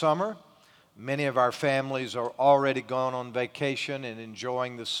Summer. Many of our families are already gone on vacation and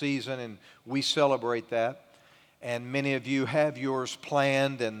enjoying the season, and we celebrate that. And many of you have yours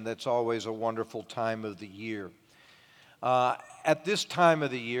planned, and that's always a wonderful time of the year. At this time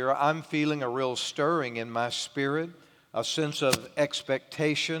of the year, I'm feeling a real stirring in my spirit, a sense of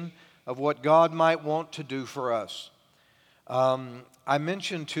expectation of what God might want to do for us. I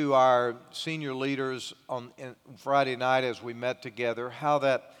mentioned to our senior leaders on Friday night as we met together how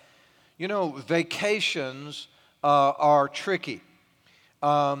that, vacations are tricky.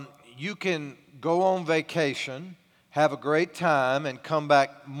 You can go on vacation, have a great time, and come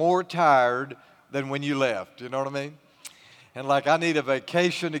back more tired than when you left. You know what I mean? And I need a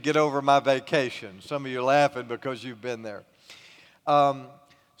vacation to get over my vacation. Some of you are laughing because you've been there.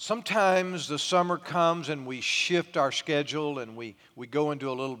 Sometimes the summer comes and we shift our schedule and we go into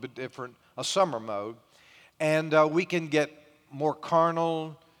a little bit different, a summer mode. And we can get more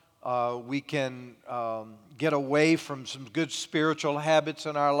carnal. We can get away from some good spiritual habits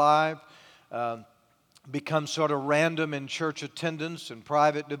in our life. Become sort of random in church attendance and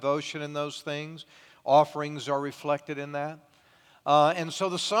private devotion and those things. Offerings are reflected in that. And so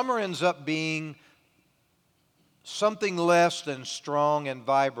the summer ends up being something less than strong and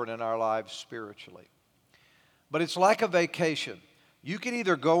vibrant in our lives spiritually. But it's like a vacation. You can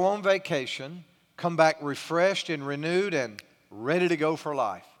either go on vacation, come back refreshed and renewed and ready to go for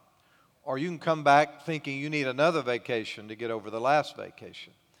life, or you can come back thinking you need another vacation to get over the last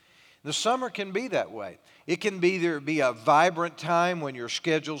vacation. The summer can be that way. It can either be a vibrant time when your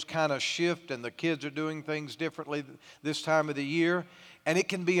schedules kind of shift and the kids are doing things differently this time of the year. And it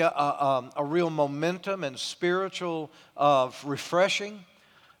can be a real momentum and spiritual refreshing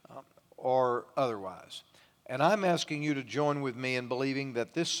or otherwise. And I'm asking you to join with me in believing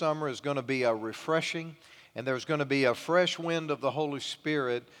that this summer is going to be a refreshing and there's going to be a fresh wind of the Holy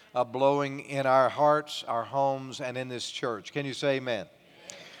Spirit blowing in our hearts, our homes, and in this church. Can you say amen?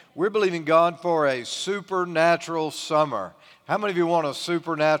 We're believing God for a supernatural summer. How many of you want a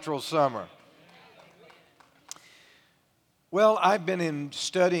supernatural summer? Well, I've been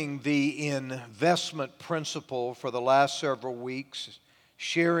studying the investment principle for the last several weeks,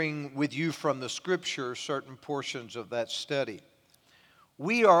 sharing with you from the Scripture certain portions of that study.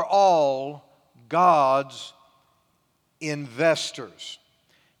 We are all God's investors.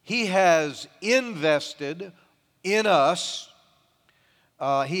 He has invested in us.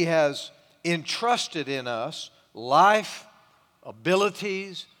 He has entrusted in us life,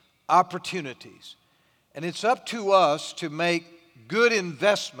 abilities, opportunities. And it's up to us to make good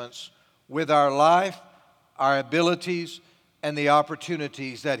investments with our life, our abilities, and the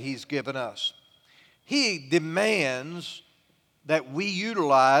opportunities that He's given us. He demands that we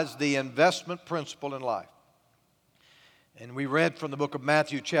utilize the investment principle in life. And we read from the book of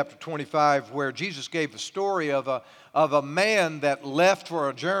Matthew chapter 25 where Jesus gave a story of a man that left for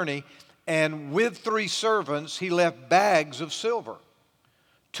a journey, and with 3 servants he left bags of silver.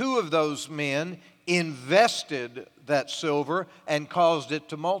 2 of those men invested that silver and caused it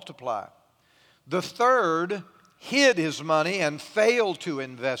to multiply. The third hid his money and failed to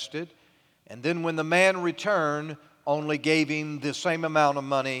invest it, and then when the man returned, only gave him the same amount of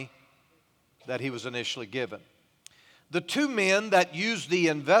money that he was initially given. The 2 men that used the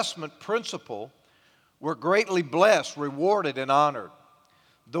investment principle were greatly blessed, rewarded, and honored.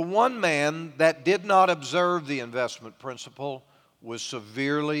 The one man that did not observe the investment principle was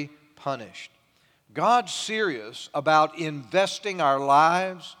severely punished. God's serious about investing our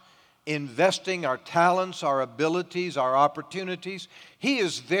lives, investing our talents, our abilities, our opportunities. He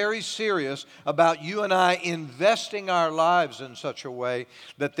is very serious about you and I investing our lives in such a way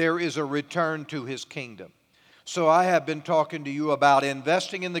that there is a return to His kingdom. So I have been talking to you about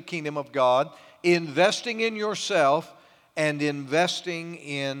investing in the kingdom of God, investing in yourself, and investing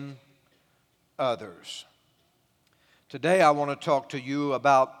in others. Today I want to talk to you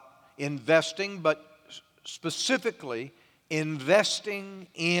about investing, but specifically investing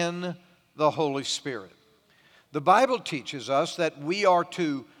in the Holy Spirit. The Bible teaches us that we are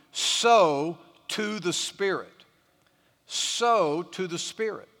to sow to the Spirit. Sow to the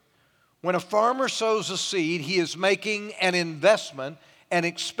Spirit. When a farmer sows a seed, he is making an investment and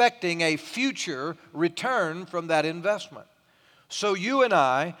expecting a future return from that investment. So you and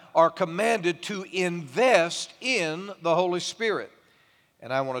I are commanded to invest in the Holy Spirit.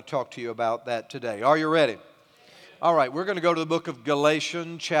 And I want to talk to you about that today. Are you ready? All right, we're going to go to the book of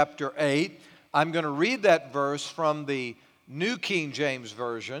Galatians chapter 8. I'm going to read that verse from the New King James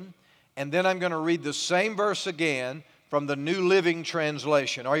Version, and then I'm going to read the same verse again from the New Living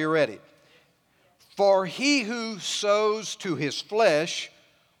Translation. Are you ready? For he who sows to his flesh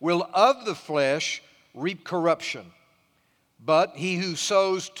will of the flesh reap corruption, but he who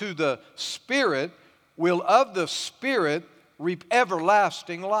sows to the Spirit will of the Spirit reap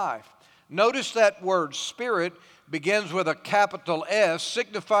everlasting life. Notice that word Spirit begins with a capital S,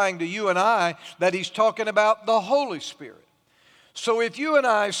 signifying to you and I that he's talking about the Holy Spirit. So if you and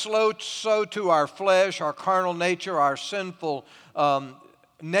I sow to our flesh, our carnal nature, our sinful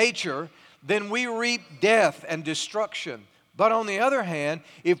nature, then we reap death and destruction. But on the other hand,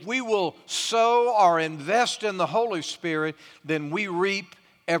 if we will sow or invest in the Holy Spirit, then we reap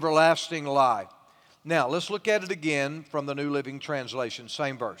everlasting life. Now, let's look at it again from the New Living Translation,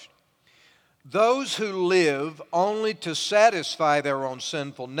 same verse. Those who live only to satisfy their own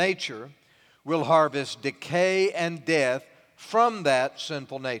sinful nature will harvest decay and death from that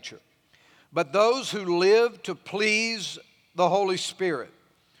sinful nature. But those who live to please the Holy Spirit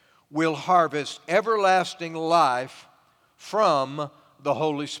will harvest everlasting life from the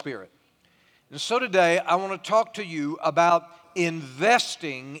Holy Spirit. And so today I want to talk to you about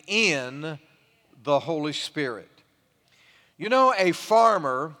investing in the Holy Spirit. You know, a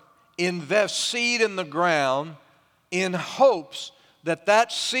farmer invests seed in the ground in hopes that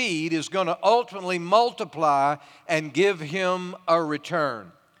that seed is going to ultimately multiply and give him a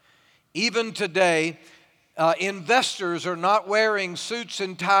return. Even today, investors are not wearing suits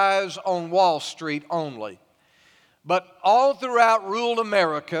and ties on Wall Street only. But all throughout rural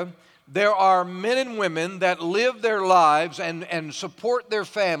America, there are men and women that live their lives and support their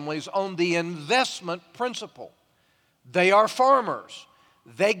families on the investment principle. They are farmers.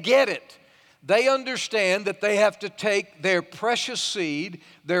 They get it. They understand that they have to take their precious seed,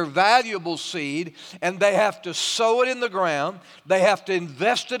 their valuable seed, and they have to sow it in the ground. They have to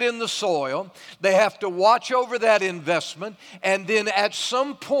invest it in the soil. They have to watch over that investment. And then at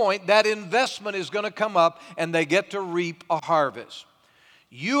some point, that investment is going to come up and they get to reap a harvest.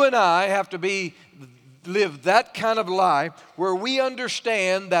 You and I have to live that kind of life where we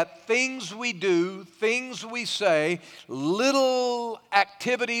understand that things we do, things we say, little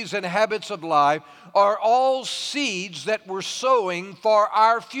activities and habits of life are all seeds that we're sowing for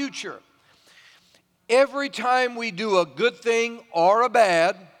our future. Every time we do a good thing or a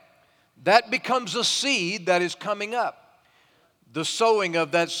bad, that becomes a seed that is coming up. The sowing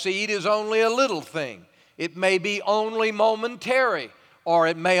of that seed is only a little thing. It may be only momentary, or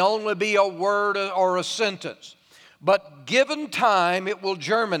it may only be a word or a sentence. But given time, it will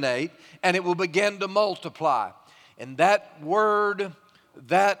germinate and it will begin to multiply. And that word,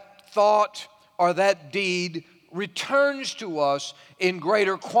 that thought, or that deed returns to us in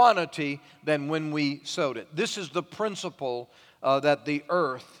greater quantity than when we sowed it. This is the principle that the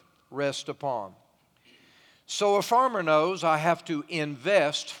earth rests upon. So a farmer knows I have to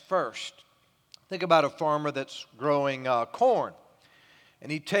invest first. Think about a farmer that's growing corn.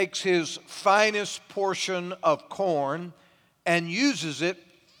 And he takes his finest portion of corn and uses it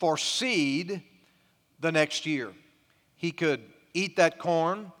for seed the next year. He could eat that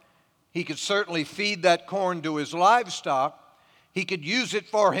corn. He could certainly feed that corn to his livestock. He could use it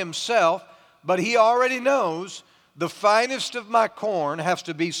for himself, but he already knows the finest of my corn has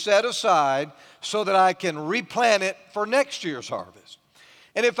to be set aside so that I can replant it for next year's harvest.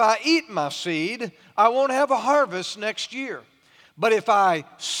 And if I eat my seed, I won't have a harvest next year. But if I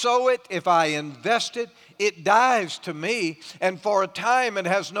sow it, if I invest it, it dies to me, and for a time it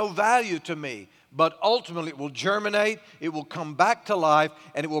has no value to me. But ultimately it will germinate, it will come back to life,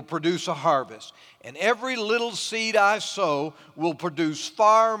 and it will produce a harvest. And every little seed I sow will produce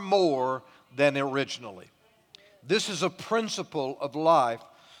far more than originally. This is a principle of life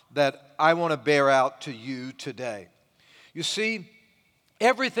that I want to bear out to you today. You see,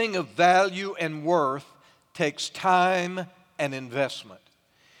 everything of value and worth takes time and investment.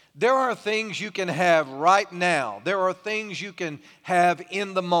 There are things you can have right now. There are things you can have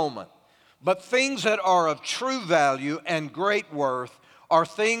in the moment. But things that are of true value and great worth are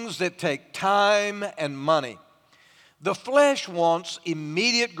things that take time and money. The flesh wants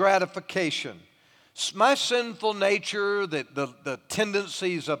immediate gratification. My sinful nature, the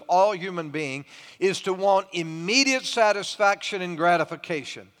tendencies of all human beings, is to want immediate satisfaction and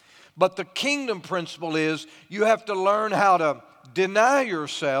gratification. But the kingdom principle is you have to learn how to deny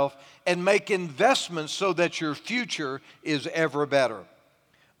yourself and make investments so that your future is ever better.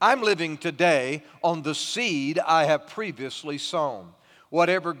 I'm living today on the seed I have previously sown.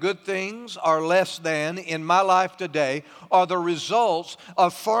 Whatever good things are less than in my life today are the results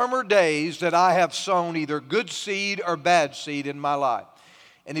of former days that I have sown either good seed or bad seed in my life.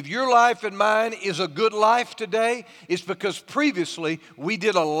 And if your life and mine is a good life today, it's because previously we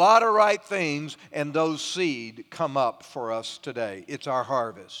did a lot of right things and those seed come up for us today. It's our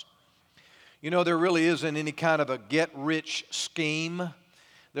harvest. You know, there really isn't any kind of a get-rich scheme.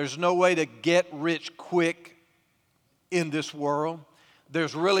 There's no way to get rich quick in this world.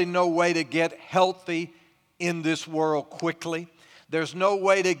 There's really no way to get healthy in this world quickly. There's no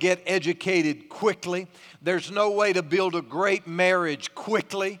way to get educated quickly. There's no way to build a great marriage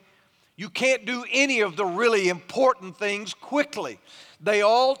quickly. You can't do any of the really important things quickly. They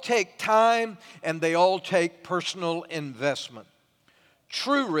all take time and they all take personal investment.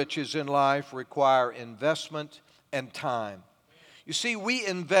 True riches in life require investment and time. You see, we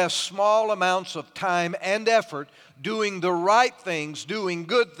invest small amounts of time and effort doing the right things, doing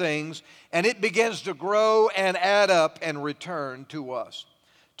good things, and it begins to grow and add up and return to us.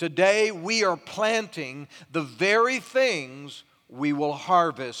 Today, we are planting the very things we will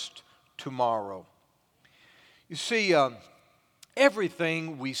harvest tomorrow. You see,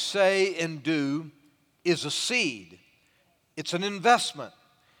 everything we say and do is a seed. It's an investment.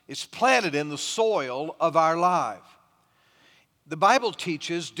 It's planted in the soil of our life. The Bible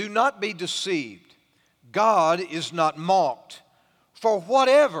teaches, do not be deceived. God is not mocked. For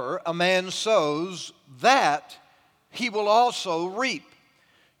whatever a man sows, that he will also reap.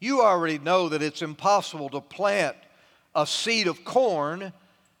 You already know that it's impossible to plant a seed of corn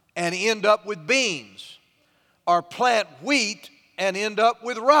and end up with beans, or plant wheat and end up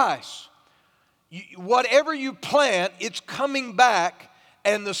with rice. Whatever you plant, it's coming back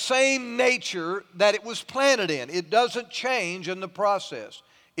and the same nature that it was planted in. It doesn't change in the process.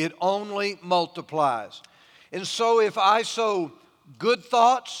 It only multiplies. And so if I sow good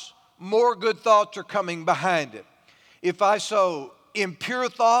thoughts, more good thoughts are coming behind it. If I sow impure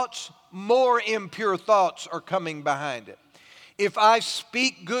thoughts, more impure thoughts are coming behind it. If I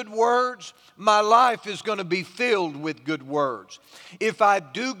speak good words, my life is going to be filled with good words. If I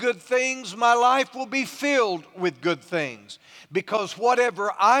do good things, my life will be filled with good things. Because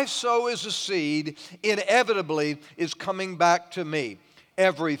whatever I sow as a seed, inevitably is coming back to me.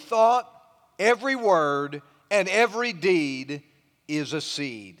 Every thought, every word, and every deed is a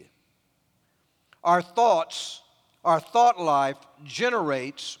seed. Our thoughts, our thought life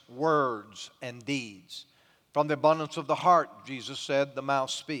generates words and deeds. From the abundance of the heart, Jesus said, the mouth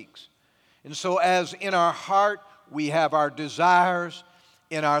speaks. And so as in our heart we have our desires,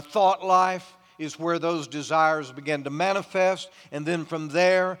 in our thought life is where those desires begin to manifest, and then from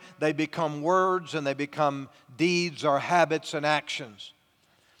there they become words and they become deeds or habits and actions.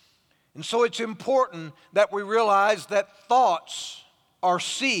 And so it's important that we realize that thoughts are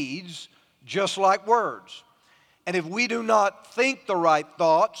seeds just like words. And if we do not think the right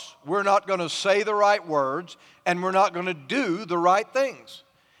thoughts, we're not going to say the right words, and we're not going to do the right things.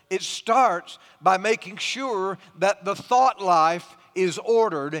 It starts by making sure that the thought life is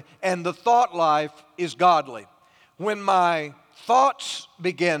ordered and the thought life is godly. When my thoughts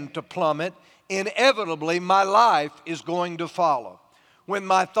begin to plummet, inevitably my life is going to follow. When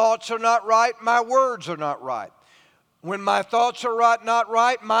my thoughts are not right, my words are not right. When my thoughts are not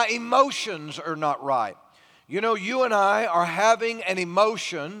right, my emotions are not right. You know, you and I are having an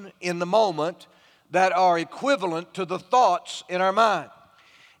emotion in the moment that are equivalent to the thoughts in our mind.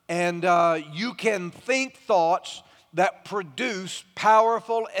 And you can think thoughts that produce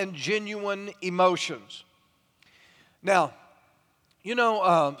powerful and genuine emotions. Now, you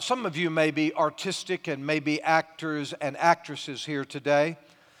know, some of you may be artistic and maybe actors and actresses here today.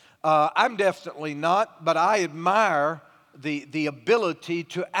 I'm definitely not, but I admire the ability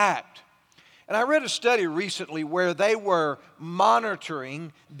to act. And I read a study recently where they were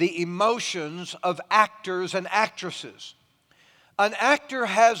monitoring the emotions of actors and actresses. An actor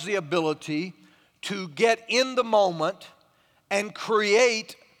has the ability to get in the moment and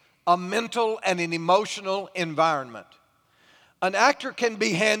create a mental and an emotional environment. An actor can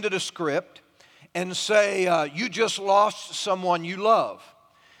be handed a script and say, you just lost someone you love.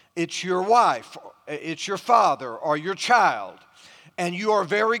 It's your wife, it's your father, or your child. And you are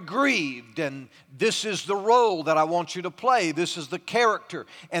very grieved, and this is the role that I want you to play. This is the character,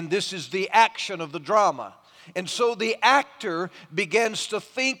 and this is the action of the drama. And so the actor begins to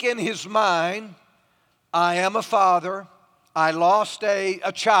think in his mind, I am a father, I lost a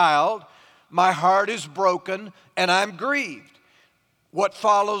child, my heart is broken, and I'm grieved. What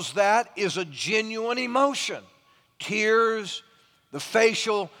follows that is a genuine emotion. Tears, the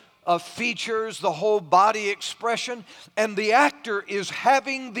facial features, the whole body expression, and the actor is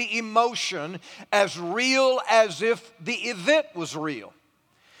having the emotion as real as if the event was real.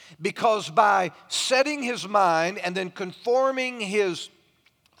 Because by setting his mind and then conforming his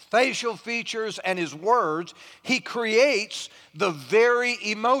facial features, and his words, he creates the very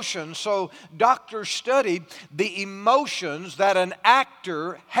emotion. So doctors studied the emotions that an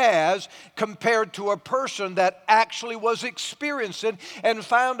actor has compared to a person that actually was experiencing, and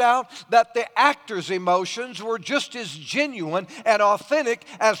found out that the actor's emotions were just as genuine and authentic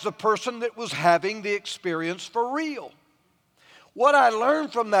as the person that was having the experience for real. What I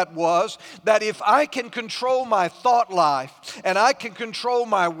learned from that was that if I can control my thought life and I can control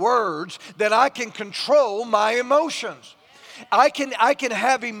my words, then I can control my emotions. I can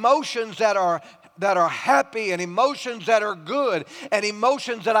have emotions that are happy, and emotions that are good, and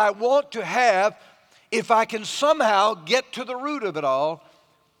emotions that I want to have, if I can somehow get to the root of it all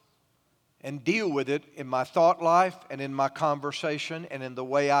and deal with it in my thought life and in my conversation and in the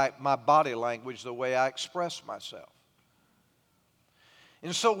way my body language, the way I express myself.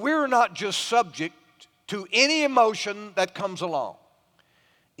 And so we're not just subject to any emotion that comes along.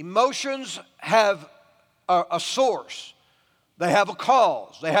 Emotions have a source. They have a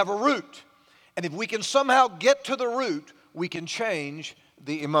cause. They have a root. And if we can somehow get to the root, we can change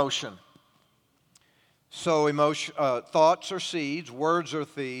the emotion. So thoughts are seeds, words are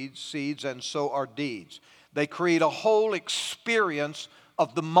seeds, and so are deeds. They create a whole experience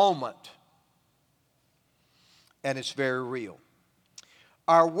of the moment. And it's very real.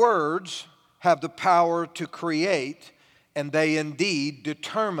 Our words have the power to create, and they indeed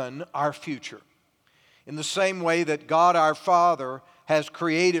determine our future. In the same way that God our Father has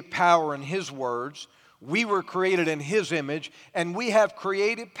creative power in His words, we were created in His image, and we have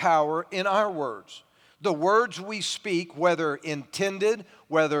creative power in our words. The words we speak, whether intended,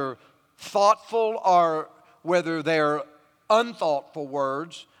 whether thoughtful, or whether they're unthoughtful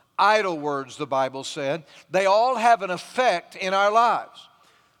words, idle words, the Bible said, they all have an effect in our lives.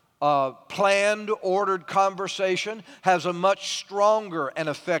 Planned, ordered conversation has a much stronger an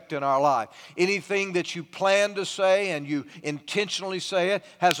effect in our life. Anything that you plan to say and you intentionally say it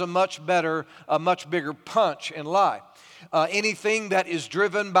has a much bigger punch in life. Anything that is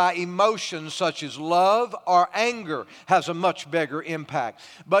driven by emotions such as love or anger has a much bigger impact.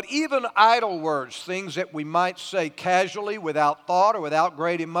 But even idle words, things that we might say casually without thought or without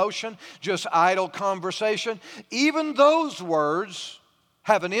great emotion, just idle conversation, even those words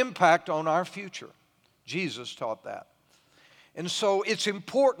have an impact on our future. Jesus taught that. And so it's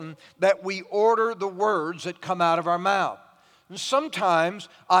important that we order the words that come out of our mouth. And sometimes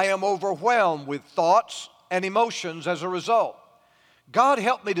I am overwhelmed with thoughts and emotions as a result. God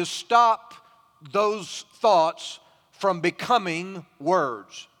help me to stop those thoughts from becoming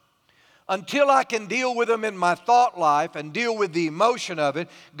words. Until I can deal with them in my thought life and deal with the emotion of it,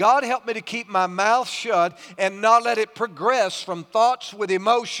 God help me to keep my mouth shut and not let it progress from thoughts with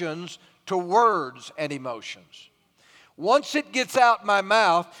emotions to words and emotions. Once it gets out my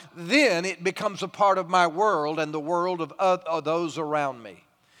mouth, then it becomes a part of my world and the world of those around me.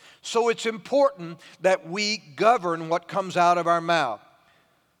 So it's important that we govern what comes out of our mouth.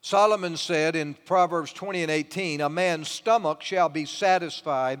 Solomon said in Proverbs 20:18, a man's stomach shall be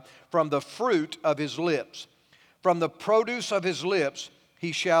satisfied from the fruit of his lips. From the produce of his lips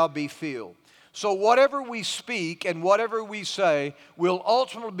he shall be filled. So whatever we speak and whatever we say will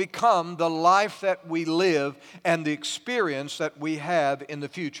ultimately become the life that we live and the experience that we have in the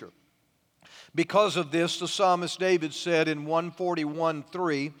future. Because of this, the psalmist David said in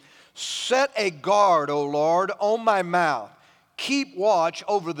 141:3, set a guard, O Lord, on my mouth. Keep watch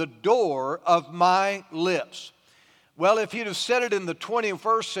over the door of my lips. Well, if he'd have said it in the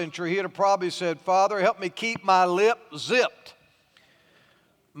 21st century, he'd have probably said, Father, help me keep my lip zipped,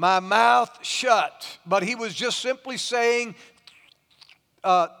 my mouth shut. But he was just simply saying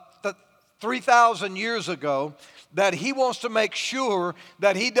 3,000 years ago that he wants to make sure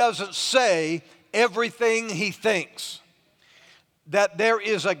that he doesn't say everything he thinks, that there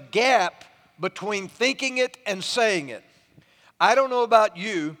is a gap between thinking it and saying it. I don't know about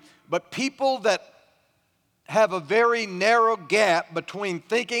you, but people that have a very narrow gap between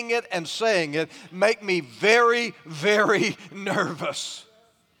thinking it and saying it make me very, very nervous.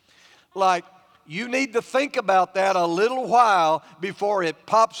 Like, you need to think about that a little while before it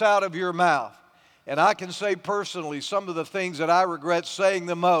pops out of your mouth. And I can say personally, some of the things that I regret saying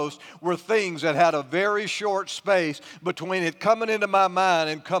the most were things that had a very short space between it coming into my mind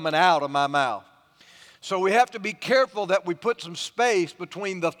and coming out of my mouth. So we have to be careful that we put some space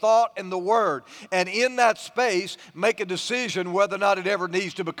between the thought and the word. And in that space, make a decision whether or not it ever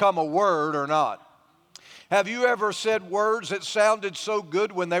needs to become a word or not. Have you ever said words that sounded so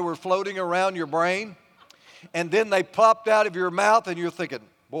good when they were floating around your brain, and then they popped out of your mouth and you're thinking,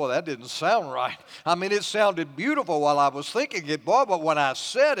 Boy, that didn't sound right. I mean, it sounded beautiful while I was thinking it, boy, but when I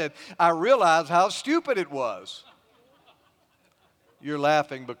said it, I realized how stupid it was. You're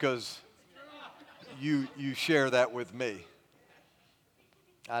laughing because you share that with me.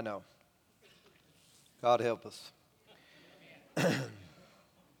 I know. God help us.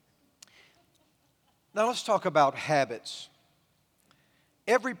 Now let's talk about habits.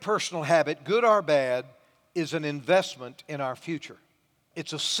 Every personal habit, good or bad, is an investment in our future.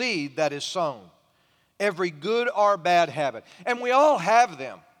 It's a seed that is sown. Every good or bad habit. And we all have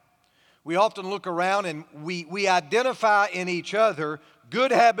them. We often look around and we identify in each other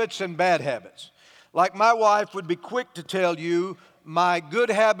good habits and bad habits. Like my wife would be quick to tell you my good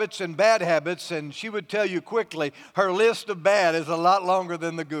habits and bad habits, and she would tell you quickly her list of bad is a lot longer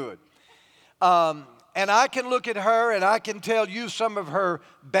than the good. And I can look at her and I can tell you some of her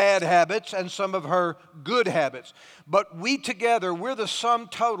bad habits and some of her good habits. But we together, we're the sum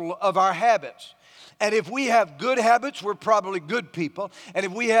total of our habits. And if we have good habits, we're probably good people. And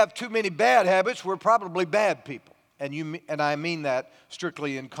if we have too many bad habits, we're probably bad people. And I mean that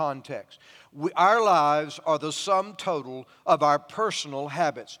strictly in context. Our lives are the sum total of our personal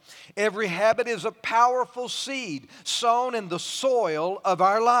habits. Every habit is a powerful seed sown in the soil of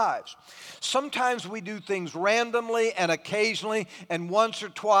our lives. Sometimes we do things randomly and occasionally and once or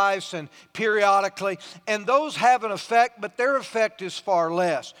twice and periodically, and those have an effect, but their effect is far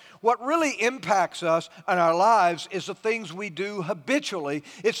less. What really impacts us in our lives is the things we do habitually.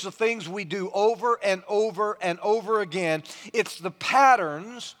 It's the things we do over and over and over again. It's the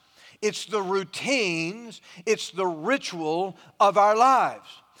patterns, it's the routines, it's the ritual of our lives.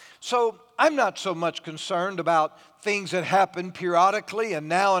 So I'm not so much concerned about things that happen periodically and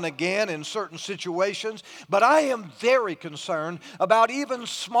now and again in certain situations, but I am very concerned about even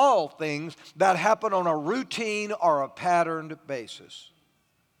small things that happen on a routine or a patterned basis.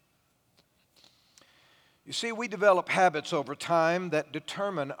 You see, we develop habits over time that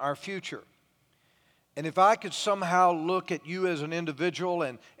determine our future. And if I could somehow look at you as an individual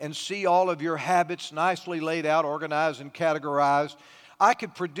and see all of your habits nicely laid out, organized, and categorized, I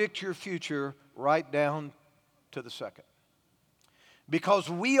could predict your future right down to the second. Because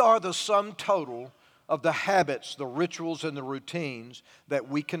we are the sum total of the habits, the rituals, and the routines that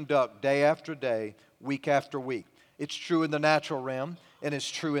we conduct day after day, week after week. It's true in the natural realm, and it's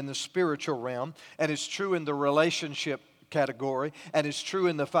true in the spiritual realm, and it's true in the relationship category, and it's true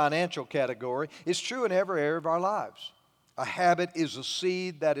in the financial category. It's true in every area of our lives. A habit is a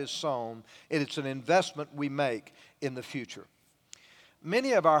seed that is sown, and it's an investment we make in the future.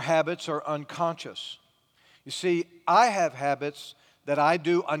 Many of our habits are unconscious. You see, I have habits that I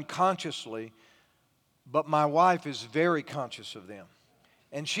do unconsciously, but my wife is very conscious of them.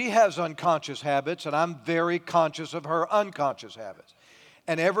 And she has unconscious habits, and I'm very conscious of her unconscious habits.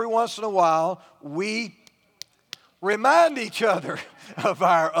 And every once in a while, we remind each other of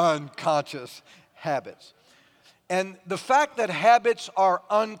our unconscious habits. And the fact that habits are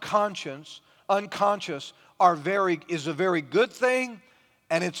unconscious is a very good thing,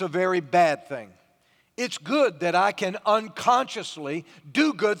 and it's a very bad thing. It's good that I can unconsciously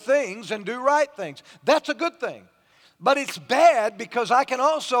do good things and do right things. That's a good thing. But it's bad because I can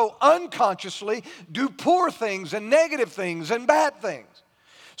also unconsciously do poor things and negative things and bad things.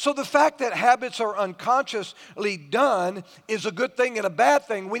 So the fact that habits are unconsciously done is a good thing and a bad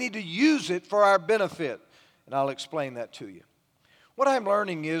thing. We need to use it for our benefit. And I'll explain that to you. What I'm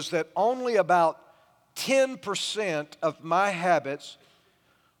learning is that only about 10% of my habits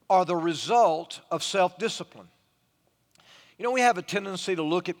are the result of self-discipline. You know, we have a tendency to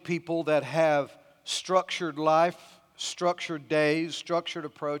look at people that have structured life, structured days, structured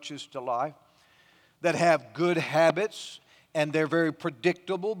approaches to life, that have good habits, and they're very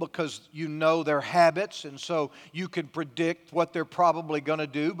predictable because you know their habits, and so you can predict what they're probably going to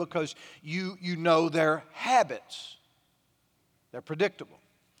do because you know their habits. They're predictable.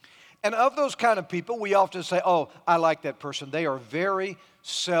 And of those kind of people, we often say, oh, I like that person. They are very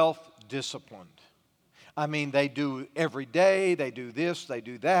self-disciplined. I mean, they do every day, they do this, they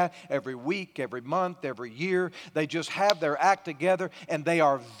do that, every week, every month, every year. They just have their act together, and they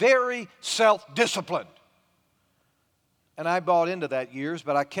are very self-disciplined. And I bought into that years,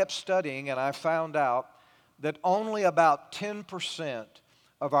 but I kept studying, and I found out that only about 10%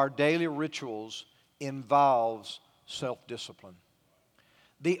 of our daily rituals involves self-discipline.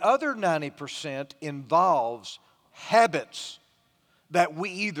 The other 90% involves habits that we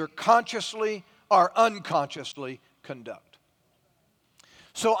either consciously or unconsciously conduct.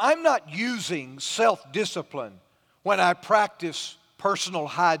 So I'm not using self-discipline when I practice personal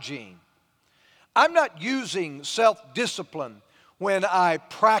hygiene. I'm not using self-discipline when I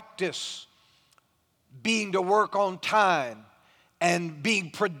practice being to work on time and being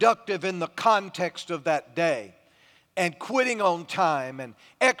productive in the context of that day, and quitting on time and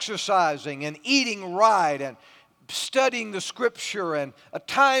exercising and eating right and studying the Scripture and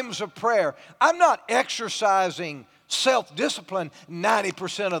times of prayer. I'm not exercising self-discipline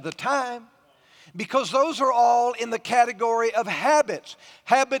 90% of the time, because those are all in the category of habits.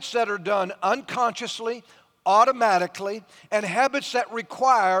 Habits that are done unconsciously, automatically, and habits that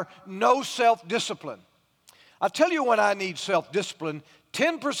require no self-discipline. I'll tell you when I need self-discipline.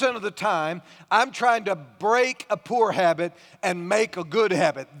 10% of the time, I'm trying to break a poor habit and make a good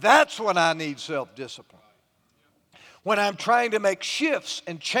habit. That's when I need self-discipline. When I'm trying to make shifts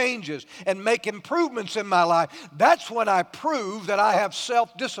and changes and make improvements in my life, that's when I prove that I have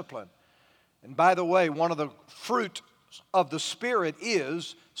self-discipline. And by the way, one of the fruit of the Spirit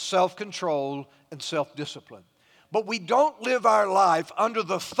is self-control and self-discipline. But we don't live our life under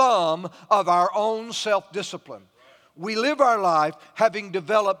the thumb of our own self-discipline. We live our life having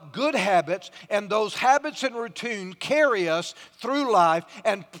developed good habits, and those habits and routine carry us through life,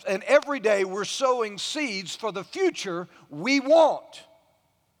 and every day we're sowing seeds for the future we want.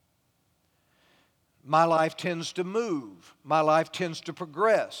 My life tends to move. My life tends to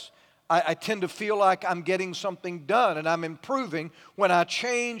progress. I tend to feel like I'm getting something done and I'm improving when I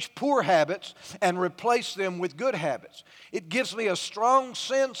change poor habits and replace them with good habits. It gives me a strong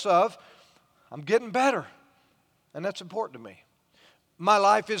sense of I'm getting better, and that's important to me. My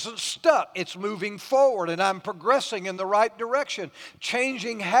life isn't stuck. It's moving forward, and I'm progressing in the right direction.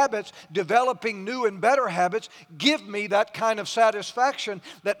 Changing habits, developing new and better habits give me that kind of satisfaction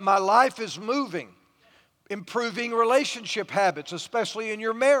that my life is moving. Improving relationship habits, especially in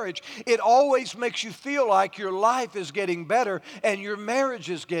your marriage. It always makes you feel like your life is getting better and your marriage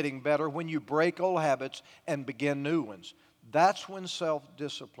is getting better when you break old habits and begin new ones. That's when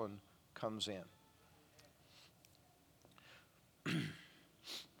self-discipline comes in.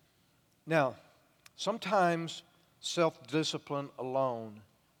 Now, sometimes self-discipline alone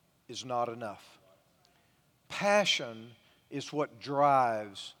is not enough. Passion is what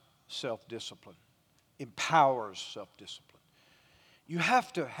drives self-discipline. Empowers self-discipline. You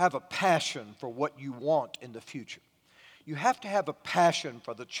have to have a passion for what you want in the future. You have to have a passion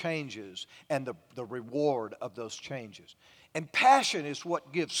for the changes and the reward of those changes. And passion is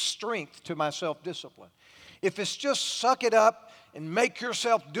what gives strength to my self-discipline. If it's just suck it up and make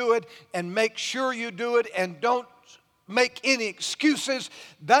yourself do it and make sure you do it and don't make any excuses,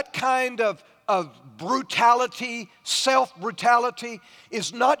 that kind of brutality, self-brutality,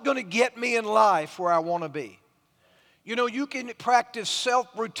 is not going to get me in life where I want to be. You know, you can practice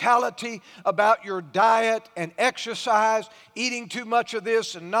self-brutality about your diet and exercise, eating too much of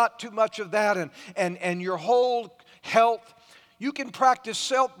this and not too much of that, and your whole health. You can practice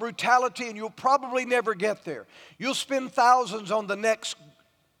self-brutality and you'll probably never get there. You'll spend thousands on the next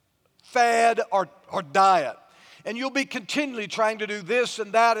fad or diet. And you'll be continually trying to do this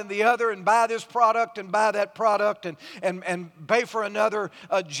and that and the other and buy this product and buy that product and pay for another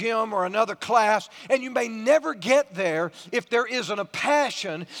gym or another class. And you may never get there if there isn't a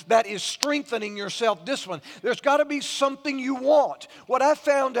passion that is strengthening your self-discipline. There's got to be something you want. What I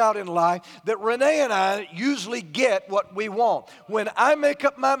found out in life, that Renee and I usually get what we want. When I make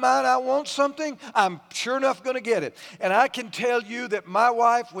up my mind I want something, I'm sure enough going to get it. And I can tell you that my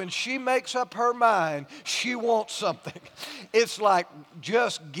wife, when she makes up her mind, she wants something. It's like,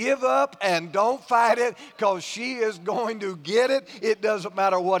 just give up and don't fight it, because she is going to get it. It doesn't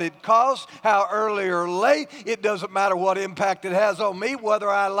matter what it costs, how early or late. It doesn't matter what impact it has on me. Whether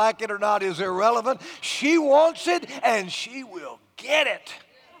I like it or not is irrelevant. She wants it and she will get it.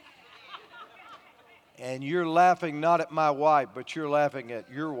 And you're laughing not at my wife, but you're laughing at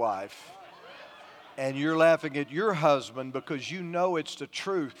your wife. And you're laughing at your husband, because you know it's the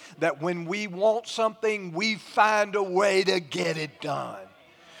truth that when we want something, we find a way to get it done.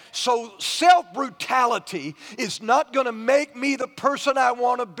 So self-brutality is not going to make me the person I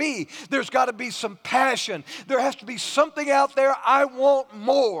want to be. There's got to be some passion. There has to be something out there I want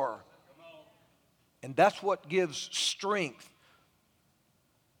more. And that's what gives strength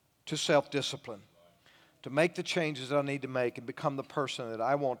to self-discipline, to make the changes that I need to make and become the person that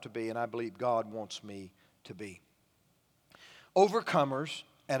I want to be and I believe God wants me to be. Overcomers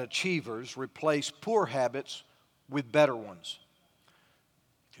and achievers replace poor habits with better ones.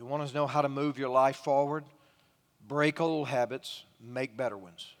 If you want to know how to move your life forward, break old habits, make better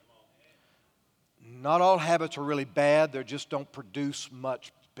ones. Not all habits are really bad, they just don't produce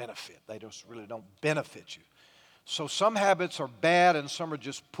much benefit. They just really don't benefit you. So some habits are bad and some are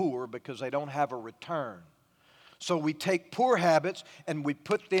just poor because they don't have a return. So we take poor habits and we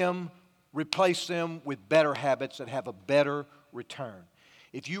replace them with better habits that have a better return.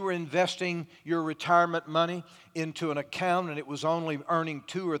 If you were investing your retirement money into an account and it was only earning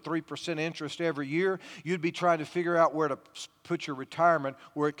 2 or 3% interest every year, you'd be trying to figure out where to put your retirement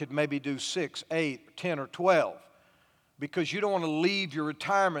where it could maybe do 6, 8, 10, or 12. Because you don't want to leave your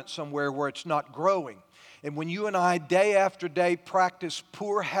retirement somewhere where it's not growing. And when you and I, day after day, practice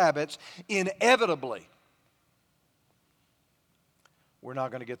poor habits, inevitably, we're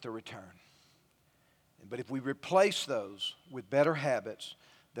not going to get the return. But if we replace those with better habits,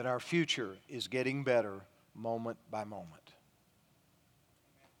 then our future is getting better moment by moment.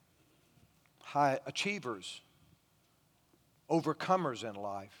 High achievers, overcomers in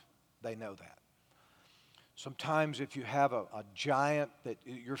life, they know that. Sometimes if you have a giant that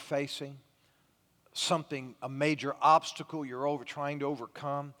you're facing, a major obstacle you're trying to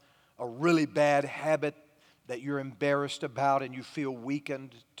overcome, a really bad habit that you're embarrassed about and you feel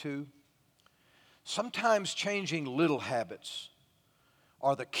weakened to, sometimes changing little habits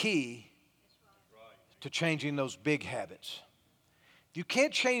are the key to changing those big habits. If you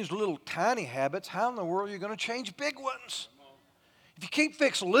can't change little tiny habits, how in the world are you going to change big ones? If you can't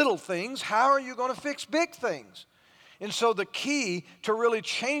fix little things, how are you going to fix big things? And so the key to really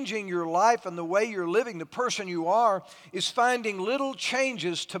changing your life and the way you're living, the person you are, is finding little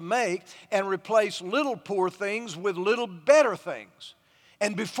changes to make and replace little poor things with little better things.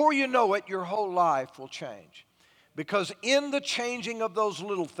 And before you know it, your whole life will change. Because in the changing of those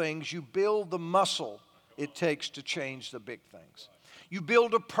little things, you build the muscle it takes to change the big things. You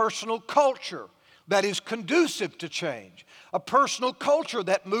build a personal culture that is conducive to change, a personal culture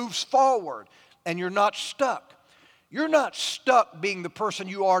that moves forward, and you're not stuck. You're not stuck being the person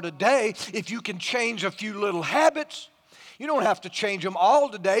you are today if you can change a few little habits. You don't have to change them all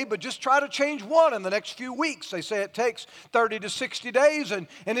today, but just try to change one in the next few weeks. They say it takes 30 to 60 days, and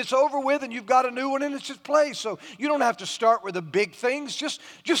it's over with, and you've got a new one in its place. So you don't have to start with the big things. Just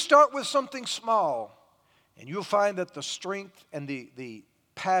start with something small, and you'll find that the strength and the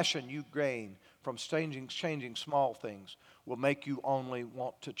passion you gain from changing small things will make you only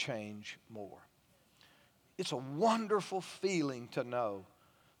want to change more. It's a wonderful feeling to know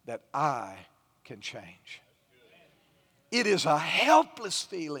that I can change. It is a helpless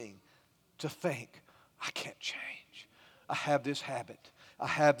feeling to think, I can't change. I have this habit. I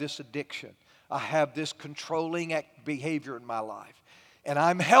have this addiction. I have this controlling behavior in my life, and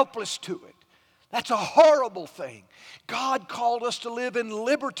I'm helpless to it. That's a horrible thing. God called us to live in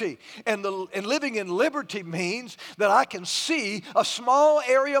liberty, and living in liberty means that I can see a small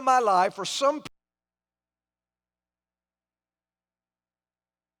area of my life or some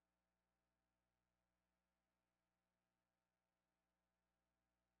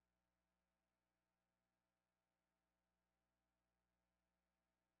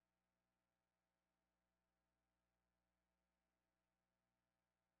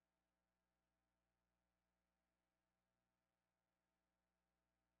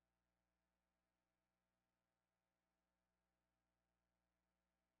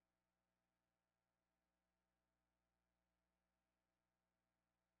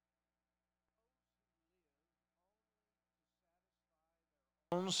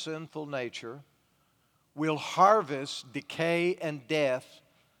own sinful nature will harvest decay and death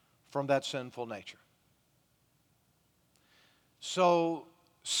from that sinful nature. So,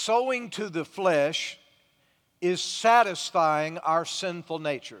 sowing to the flesh is satisfying our sinful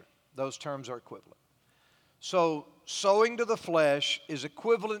nature. Those terms are equivalent. So, sowing to the flesh is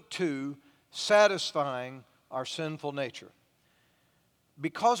equivalent to satisfying our sinful nature.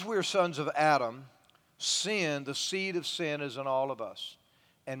 Because we're sons of Adam, sin, the seed of sin, is in all of us.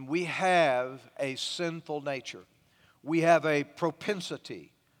 And we have a sinful nature. We have a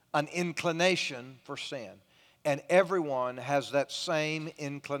propensity, an inclination for sin. And everyone has that same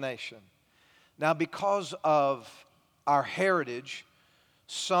inclination. Now, because of our heritage,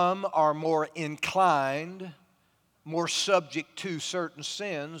 some are more inclined, more subject to certain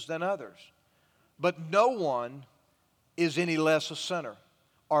sins than others. But no one is any less a sinner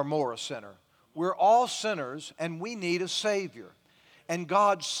or more a sinner. We're all sinners, and we need a Savior. And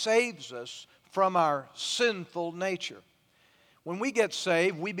God saves us from our sinful nature. When we get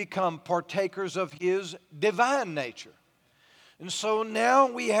saved, we become partakers of His divine nature. And so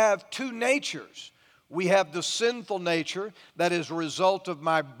now we have two natures. We have the sinful nature that is a result of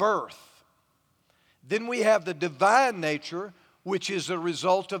my birth. Then we have the divine nature, which is a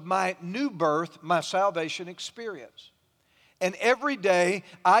result of my new birth, my salvation experience. And every day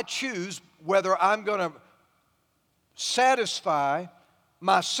I choose whether I'm going to satisfy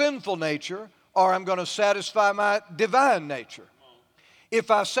my sinful nature or I'm going to satisfy my divine nature.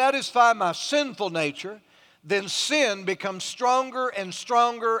 If I satisfy my sinful nature, then sin becomes stronger and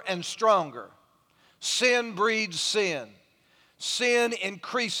stronger and stronger. Sin breeds sin. Sin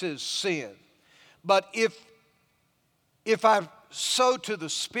increases sin. But if I sow to the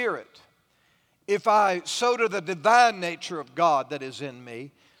Spirit, if I sow to the divine nature of God that is in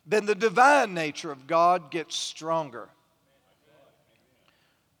me, then the divine nature of God gets stronger.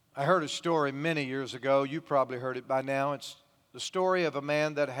 I heard a story many years ago. You probably heard it by now. It's the story of a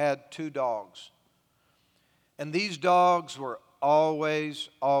man that had 2 dogs. And these dogs were always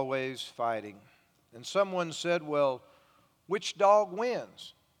fighting. And someone said, well, which dog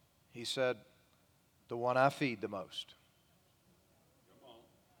wins? He said, the one I feed the most.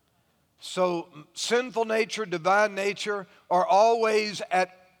 So sinful nature, divine nature are always at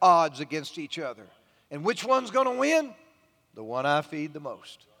odds against each other. And which one's going to win? The one I feed the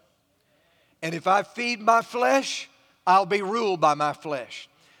most. And if I feed my flesh, I'll be ruled by my flesh.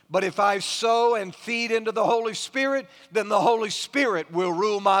 But if I sow and feed into the Holy Spirit, then the Holy Spirit will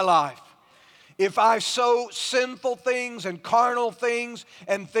rule my life. If I sow sinful things and carnal things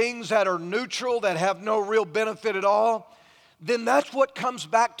and things that are neutral, that have no real benefit at all, then that's what comes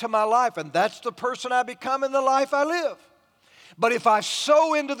back to my life, and that's the person I become in the life I live. But if I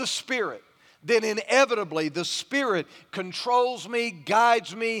sow into the Spirit, then inevitably the Spirit controls me,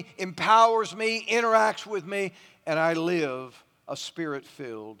 guides me, empowers me, interacts with me, and I live a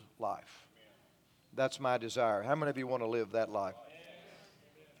Spirit-filled life. That's my desire. How many of you want to live that life?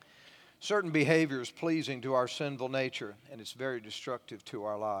 Certain behavior is pleasing to our sinful nature, and it's very destructive to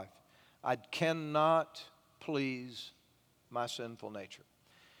our life. I cannot please my sinful nature.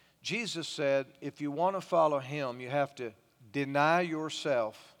 Jesus said, if you want to follow Him, you have to deny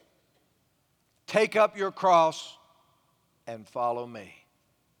yourself, take up your cross, and follow me.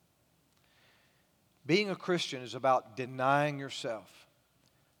 Being a Christian is about denying yourself.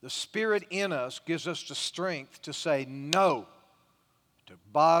 The Spirit in us gives us the strength to say no to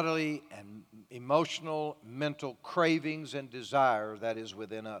bodily and emotional, mental cravings and desire that is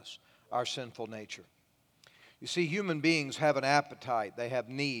within us, our sinful nature. You see, human beings have an appetite, they have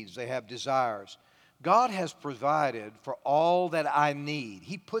needs, they have desires. God has provided for all that I need.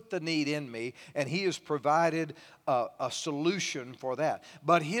 He put the need in me, and He has provided a solution for that.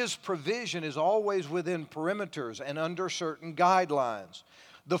 But His provision is always within perimeters and under certain guidelines.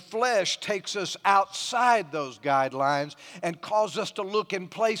 The flesh takes us outside those guidelines and causes us to look in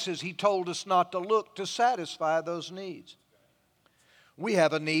places He told us not to look to satisfy those needs. We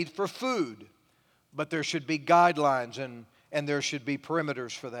have a need for food, but there should be guidelines and there should be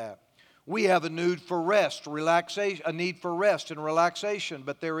perimeters for that. We have a need for rest, relaxation, a need for rest and relaxation,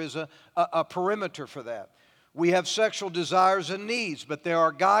 but there is a perimeter for that. We have sexual desires and needs, but there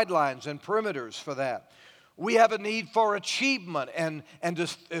are guidelines and perimeters for that. We have a need for achievement and to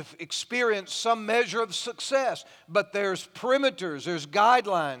experience some measure of success, but there's perimeters, there's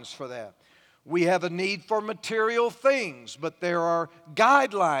guidelines for that. We have a need for material things, but there are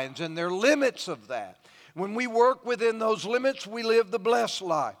guidelines and there are limits of that. When we work within those limits, we live the blessed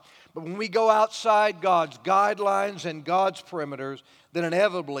life. But when we go outside God's guidelines and God's perimeters, then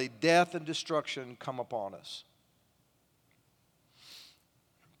inevitably death and destruction come upon us.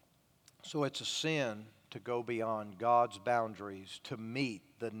 So it's a sin to go beyond God's boundaries to meet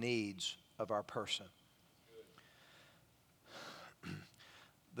the needs of our person.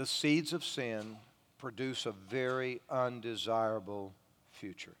 The seeds of sin produce a very undesirable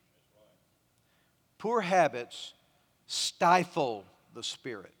future. Poor habits stifle the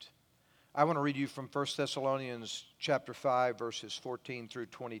Spirit. I want to read you from 1 Thessalonians chapter 5, verses 14 through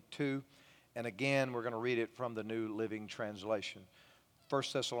 22. And again, we're going to read it from the New Living Translation. 1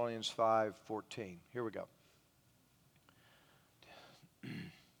 Thessalonians 5, 14. Here we go.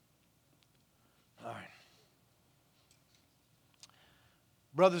 All right.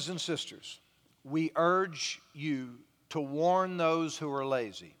 Brothers and sisters, we urge you to warn those who are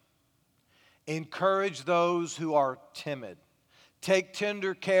lazy, encourage those who are timid, take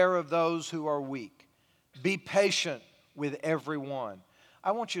tender care of those who are weak, be patient with everyone.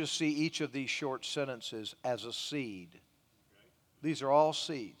 I want you to see each of these short sentences as a seed. These are all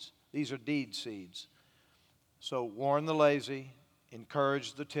seeds. These are deed seeds. So warn the lazy,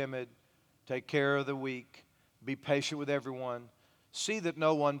 encourage the timid, take care of the weak, be patient with everyone. See that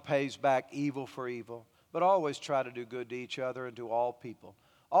no one pays back evil for evil, but always try to do good to each other and to all people.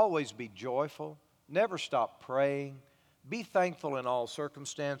 Always be joyful, never stop praying, be thankful in all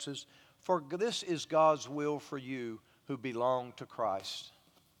circumstances, for this is God's will for you who belong to Christ.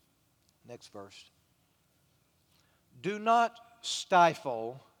 Next verse. Do not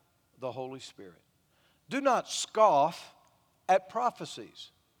stifle the Holy Spirit. Do not scoff at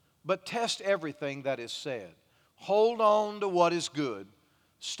prophecies, but test everything that is said. Hold on to what is good.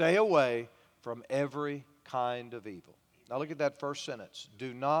 Stay away from every kind of evil. Now look at that first sentence.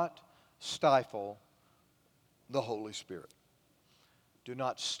 Do not stifle the Holy Spirit. Do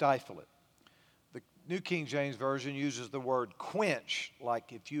not stifle it. The New King James Version uses the word quench,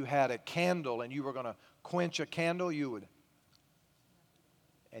 like if you had a candle and you were going to quench a candle,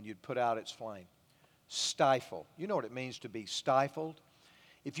 and you'd put out its flame. Stifle. You know what it means to be stifled?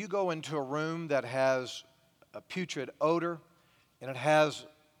 If you go into a room that has a putrid odor and it has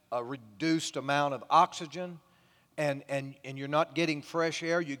a reduced amount of oxygen and you're not getting fresh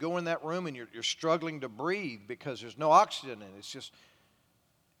air, you go in that room and you're struggling to breathe because there's no oxygen in it. It's just,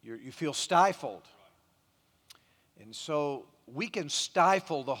 you feel stifled. And so we can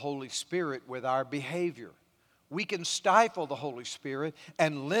stifle the Holy Spirit with our behavior. We can stifle the Holy Spirit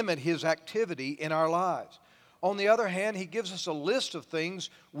and limit His activity in our lives. On the other hand, He gives us a list of things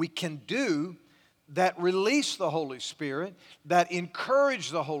we can do that release the Holy Spirit, that encourage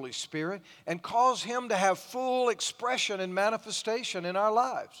the Holy Spirit, and cause Him to have full expression and manifestation in our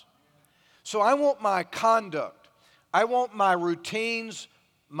lives. So I want my conduct, I want my routines,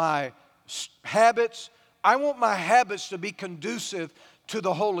 my habits, I want my habits to be conducive to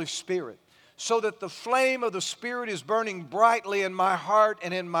the Holy Spirit, so that the flame of the Spirit is burning brightly in my heart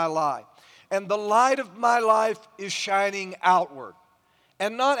and in my life. And the light of my life is shining outward.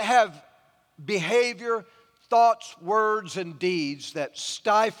 And not have behavior, thoughts, words, and deeds that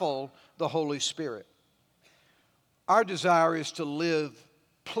stifle the Holy Spirit. Our desire is to live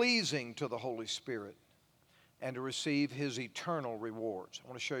pleasing to the Holy Spirit and to receive His eternal rewards. I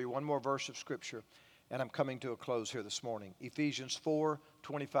want to show you one more verse of Scripture, and I'm coming to a close here this morning. Ephesians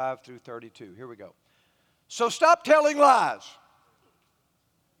 4:25 through 32. Here we go. So stop telling lies.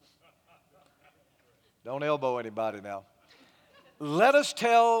 Don't elbow anybody now. Let us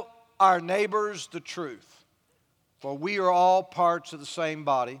tell our neighbors the truth, for we are all parts of the same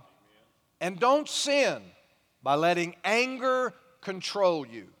body. And don't sin by letting anger control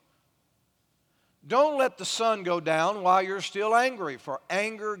you. Don't let the sun go down while you're still angry, for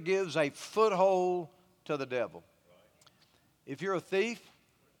anger gives a foothold to the devil. If you're a thief,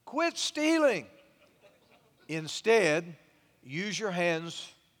 quit stealing. Instead, use your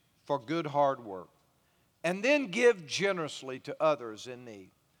hands for good hard work, and then give generously to others in need.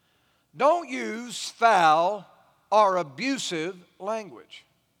 Don't use foul or abusive language.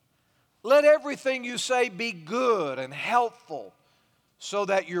 Let everything you say be good and helpful, so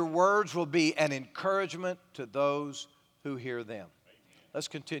that your words will be an encouragement to those who hear them. Let's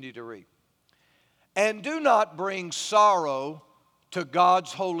continue to read. And do not bring sorrow to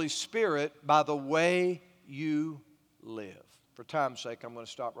God's Holy Spirit by the way you live. For time's sake, I'm going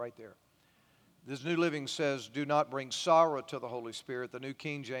to stop right there. This New Living says, do not bring sorrow to the Holy Spirit. The New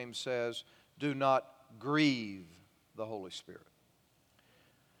King James says, do not grieve the Holy Spirit.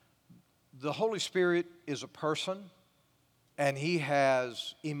 The Holy Spirit is a person, and He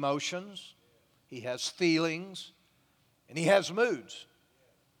has emotions, He has feelings, and He has moods.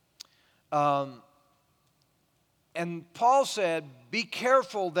 And Paul said, be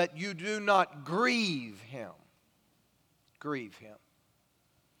careful that you do not grieve Him. Grieve Him.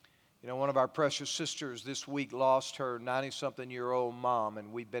 You know, one of our precious sisters this week lost her 90-something-year-old mom,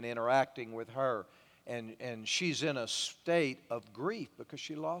 and we've been interacting with her. And she's in a state of grief because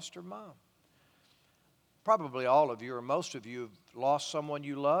she lost her mom. Probably all of you or most of you have lost someone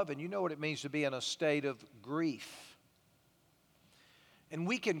you love, and you know what it means to be in a state of grief. And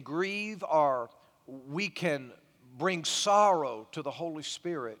we can grieve, or we can bring sorrow to the Holy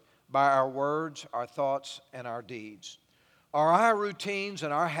Spirit by our words, our thoughts, and our deeds. Or our routines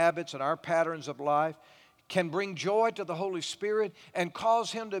and our habits and our patterns of life can bring joy to the Holy Spirit and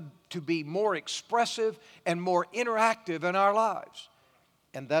cause Him to be more expressive and more interactive in our lives.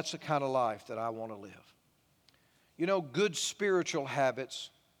 And that's the kind of life that I want to live. You know, good spiritual habits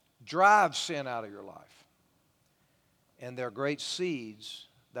drive sin out of your life. And they're great seeds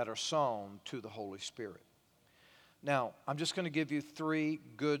that are sown to the Holy Spirit. Now, I'm just going to give you 3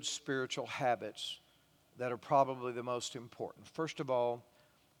 good spiritual habits that are probably the most important. First of all,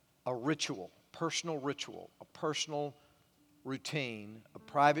 a ritual, personal routine, a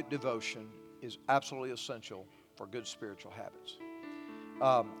private devotion is absolutely essential for good spiritual habits.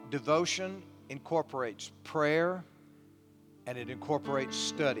 Devotion incorporates prayer, and it incorporates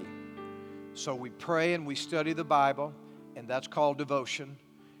study. So we pray and we study the Bible, and that's called devotion.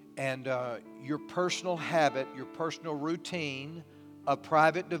 And your personal habit, your personal routine of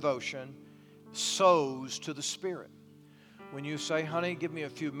private devotion sows to the Spirit. when you say, honey, give me a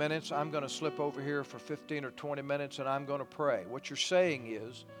few minutes, I'm going to slip over here for 15 or 20 minutes and I'm going to pray. What you're saying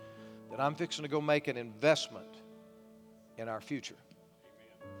is that I'm fixing to go make an investment in our future.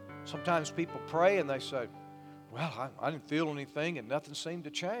 Sometimes people pray and they say, well, I didn't feel anything and nothing seemed to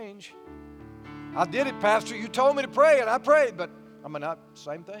change. I did it, Pastor. You told me to pray and I prayed, but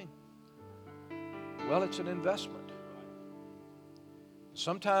same thing. Well, it's an investment.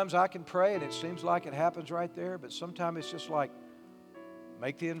 Sometimes I can pray and it seems like it happens right there, but sometimes it's just like,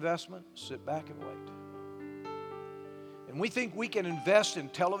 make the investment, sit back and wait. And we think we can invest in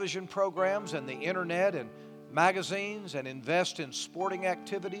television programs and the internet and magazines and invest in sporting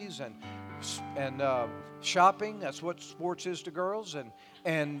activities and shopping. That's what sports is to girls.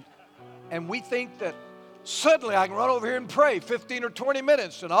 And we think that suddenly I can run over here and pray 15 or 20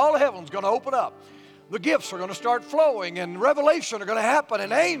 minutes and all heaven's going to open up. The gifts are going to start flowing and revelation are going to happen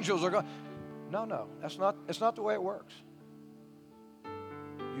and angels are going. No, that's not the way it works.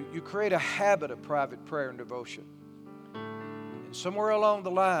 You create a habit of private prayer and devotion. And somewhere along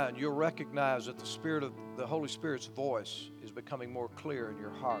the line, you'll recognize that the Holy Spirit's voice is becoming more clear in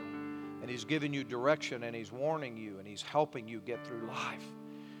your heart. And He's giving you direction and He's warning you and He's helping you get through life.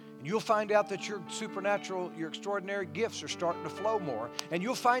 And you'll find out that your supernatural, your extraordinary gifts are starting to flow more. And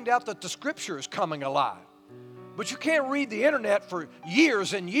you'll find out that the Scripture is coming alive. But you can't read the internet for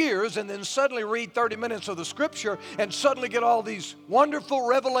years and years and then suddenly read 30 minutes of the Scripture and suddenly get all these wonderful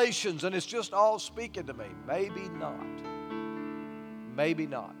revelations and it's just all speaking to me. Maybe not. Maybe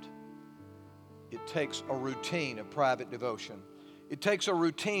not. It takes a routine of private devotion. It takes a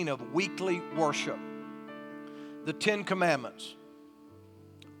routine of weekly worship. The 10 Commandments.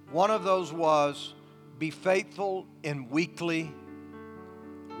 One of those was, be faithful in weekly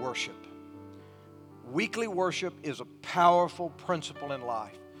worship. Weekly worship is a powerful principle in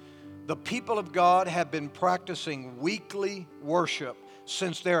life. The people of God have been practicing weekly worship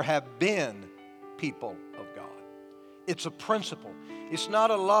since there have been people of God. It's a principle. It's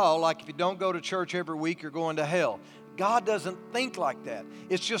not a law like if you don't go to church every week, you're going to hell. God doesn't think like that.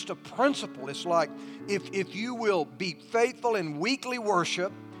 It's just a principle. It's like if you will be faithful in weekly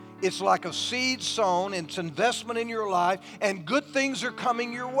worship, it's like a seed sown, it's investment in your life, and good things are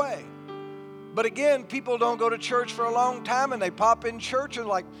coming your way. But again, people don't go to church for a long time, and they pop in church and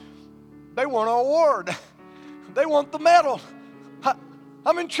they want an award. They want the medal.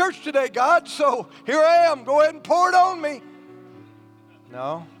 I'm in church today, God, so here I am. Go ahead and pour it on me.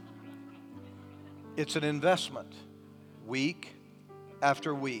 No. It's an investment. Week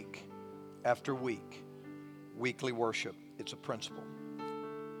after week after week. Weekly worship. It's a principle.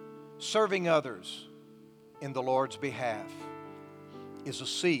 Serving others in the Lord's behalf is a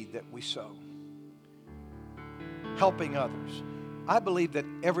seed that we sow. Helping others. I believe that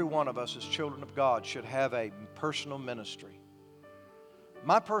every one of us as children of God should have a personal ministry.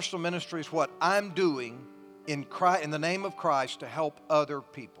 My personal ministry is what I'm doing in the name of Christ to help other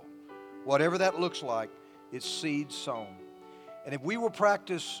people. Whatever that looks like, it's seed sown. And if we will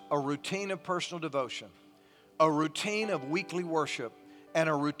practice a routine of personal devotion, a routine of weekly worship, and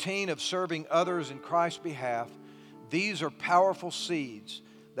a routine of serving others in Christ's behalf, these are powerful seeds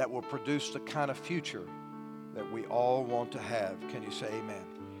that will produce the kind of future that we all want to have. Can you say amen?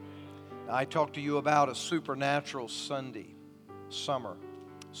 Now, I talked to you about a supernatural summer.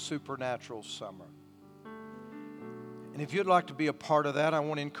 Supernatural summer. And if you'd like to be a part of that, I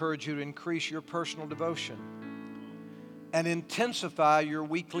want to encourage you to increase your personal devotion and intensify your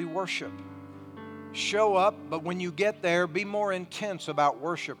weekly worship. Show up, but when you get there, be more intense about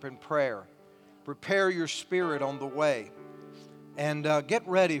worship and prayer. Prepare your spirit on the way. And get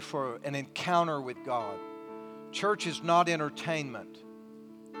ready for an encounter with God. Church is not entertainment.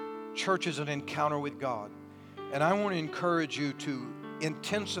 Church is an encounter with God. And I want to encourage you to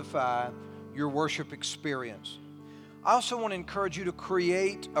intensify your worship experience. I also want to encourage you to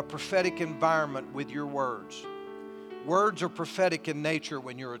create a prophetic environment with your words. Words are prophetic in nature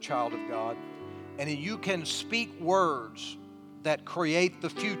when you're a child of God. And you can speak words that create the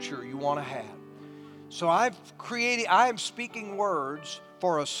future you want to have. So I am speaking words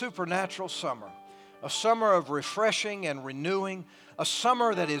for a supernatural summer. A summer of refreshing and renewing. A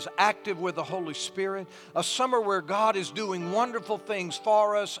summer that is active with the Holy Spirit. A summer where God is doing wonderful things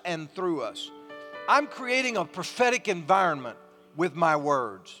for us and through us. I'm creating a prophetic environment with my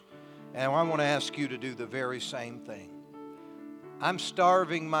words. And I want to ask you to do the very same thing. I'm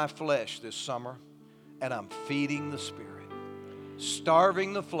starving my flesh this summer, and I'm feeding the Spirit.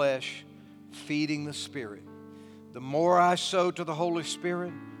 Starving the flesh, feeding the Spirit. The more I sow to the Holy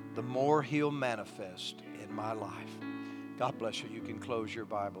Spirit, the more He'll manifest in my life. God bless you. You can close your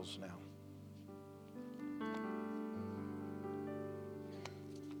Bibles now.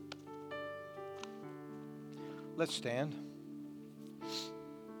 Let's stand.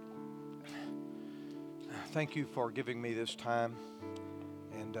 Thank you for giving me this time.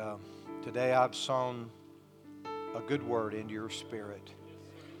 And today I've sown a good word into your spirit.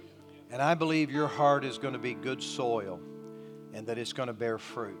 And I believe your heart is going to be good soil and that it's going to bear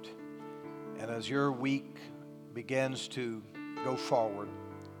fruit. And as your week begins to go forward,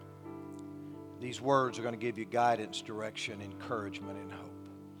 these words are going to give you guidance, direction, encouragement, and hope.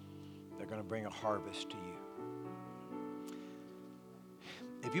 They're going to bring a harvest to you.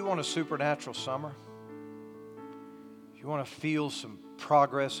 If you want a supernatural summer, if you want to feel some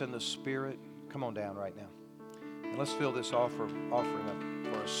progress in the Spirit, come on down right now. And let's fill this offering up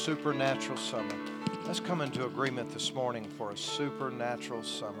for a supernatural summer. Let's come into agreement this morning for a supernatural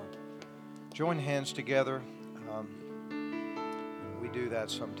summer. Join hands together. We do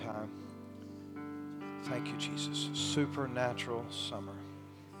that sometime. Thank you, Jesus. Supernatural summer.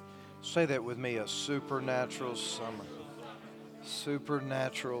 Say that with me, a supernatural summer.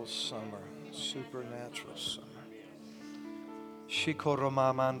 Supernatural summer. Supernatural summer.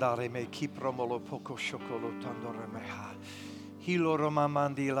 Shikoroma mandare me kipromolo poko shokolo tandore meha. Hiloroma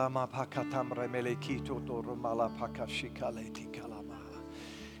mandila mapakatamre melekito doromala pakashikaleti kalama.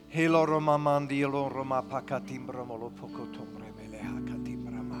 Hiloroma mandilo roma pakatimbromolo poko tomre meleha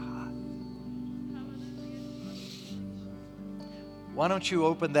katimbramaha. Why don't you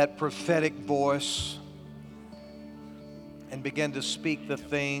open that prophetic voice and begin to speak the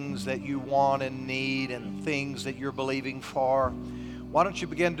things that you want and need and things that you're believing for? Why don't you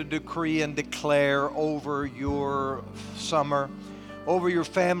begin to decree and declare over your summer, over your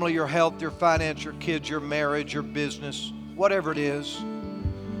family, your health, your finance, your kids, your marriage, your business, whatever it is.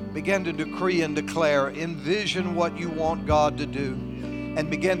 Begin to decree and declare. Envision what you want God to do and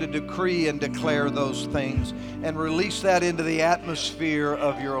begin to decree and declare those things and release that into the atmosphere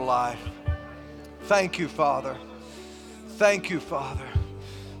of your life. Thank you, Father. Thank you, Father.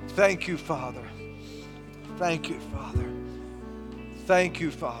 Thank you, Father. Thank you, Father. Thank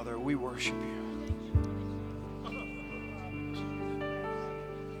you, Father. We worship you.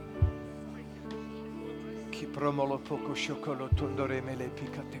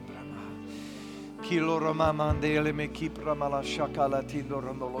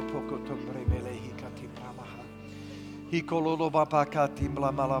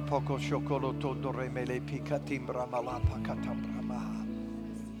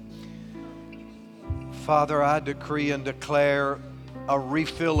 Father, I decree and declare a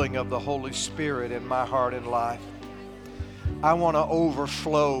refilling of the Holy Spirit in my heart and life. I want to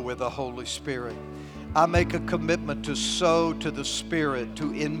overflow with the Holy Spirit. I make a commitment to sow to the Spirit,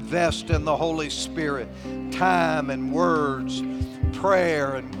 to invest in the Holy Spirit, time and words,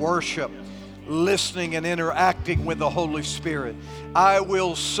 prayer and worship, listening and interacting with the Holy Spirit. I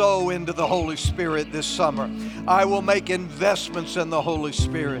will sow into the Holy Spirit this summer. I will make investments in the Holy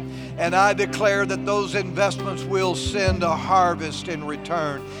Spirit. And I declare that those investments will send a harvest in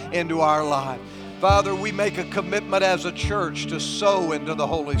return into our life. Father, we make a commitment as a church to sow into the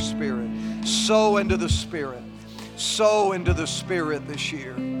Holy Spirit. Sow into the Spirit. Sow into the Spirit this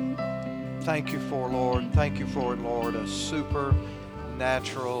year. Thank you for, Lord. Thank you for it, Lord. A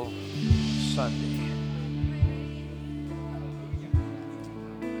supernatural Sunday.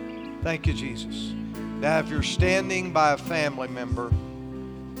 Thank you, Jesus. Now, if you're standing by a family member,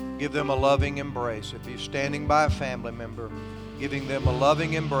 give them a loving embrace. If you're standing by a family member, giving them a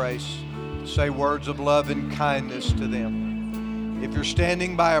loving embrace, say words of love and kindness to them. If you're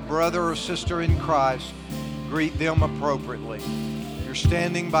standing by a brother or sister in Christ, greet them appropriately. If you're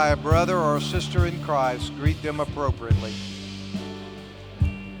standing by a brother or a sister in Christ, greet them appropriately.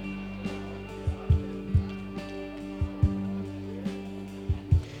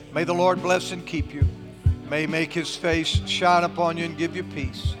 May the Lord bless and keep you. May He make His face shine upon you and give you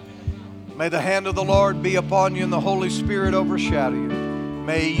peace. May the hand of the Lord be upon you and the Holy Spirit overshadow you.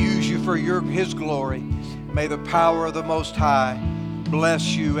 May He use you for His glory. May the power of the Most High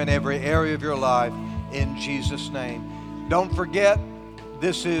bless you in every area of your life in Jesus' name. Don't forget,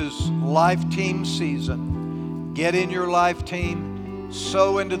 this is Life Team season. Get in your Life Team,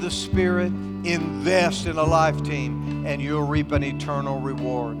 sow into the Spirit, invest in a Life Team, and you'll reap an eternal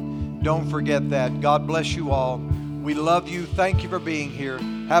reward. Don't forget that. God bless you all. We love you. Thank you for being here.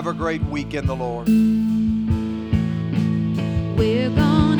 Have a great week in the Lord. We're gonna